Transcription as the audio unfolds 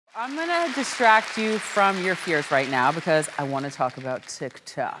I'm gonna distract you from your fears right now because I want to talk about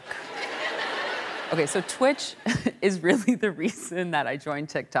TikTok. Okay, so Twitch is really the reason that I joined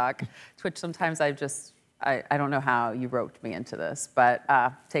TikTok. Twitch, sometimes I don't know how you roped me into this, but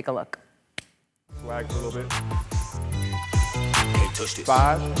take a look. Swag a little bit. Can't touch this.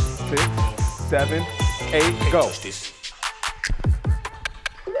 5, 6, 7, 8, Can't go. Touch this.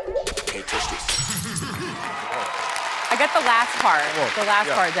 Can't touch this. I got the last part,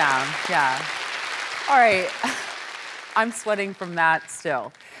 part down, yeah. All right, I'm sweating from that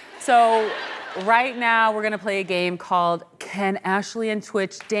still. So right now we're gonna play a game called Can Ashley and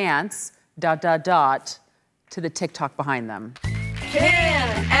Twitch Dance, ... to the TikTok behind them.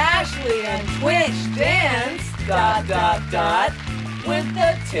 Can Ashley and Twitch dance, ... with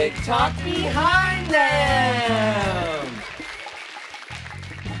the TikTok behind them?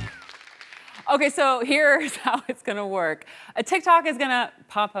 Okay, so here's how it's gonna work. A TikTok is gonna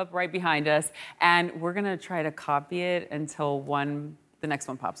pop up right behind us, and we're gonna try to copy it until the next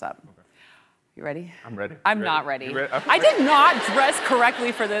one pops up. Okay. You ready? I'm ready. I'm not ready. You ready? I did not dress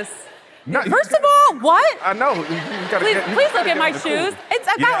correctly for this. No, First of all, what? I know. Please look at my shoes. I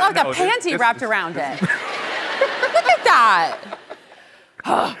got like a panty wrapped around it. Look at that.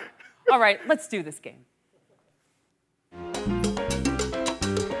 All right, let's do this game.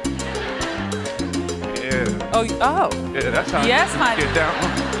 Yeah. Oh. Yeah, that's how Yes, you honey. get down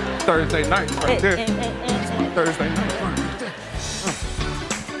Thursday night right there. Thursday night right there.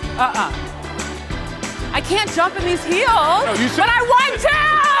 I can't jump in these heels, No, you should. but I want to!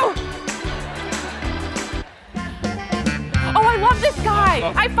 Oh, I love this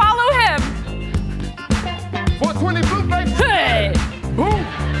guy. I follow him. 420 blue, baby. Hey! Boom.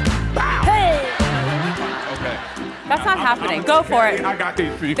 Bow. Hey! Okay. That's not happening. Go for it. I got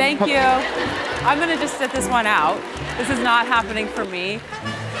these for you. Thank you. I'm gonna just sit this one out. This is not happening for me.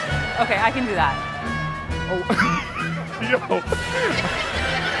 Okay, I can do that. Oh. Yo.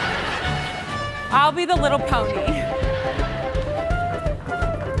 I'll be the little pony.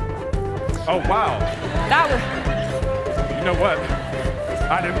 Oh, wow. That was... You know what?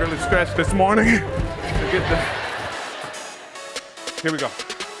 I didn't really stretch this morning to get the... Here we go.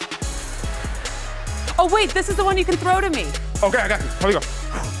 Oh, wait, this is the one you can throw to me. Okay, I got you. Here we go.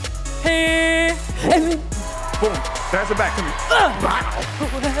 Hey. And... Boom. Pass it back to me.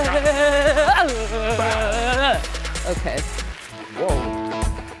 Okay. Whoa.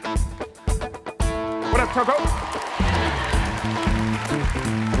 What up, Coco?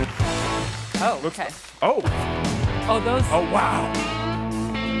 Oh, okay. Oh. Oh, those... Oh, wow.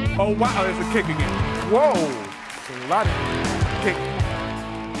 Oh, wow. There's a kick again. Whoa. There's a lot of kick.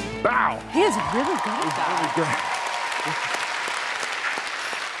 Bow. He is really good at that. Really good.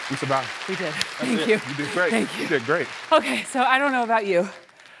 We survived. We did. That's Thank it. you. You did great. Thank you. You did great. Okay, so I don't know about you,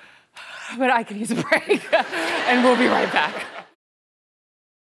 but I could use a break, and we'll be right back.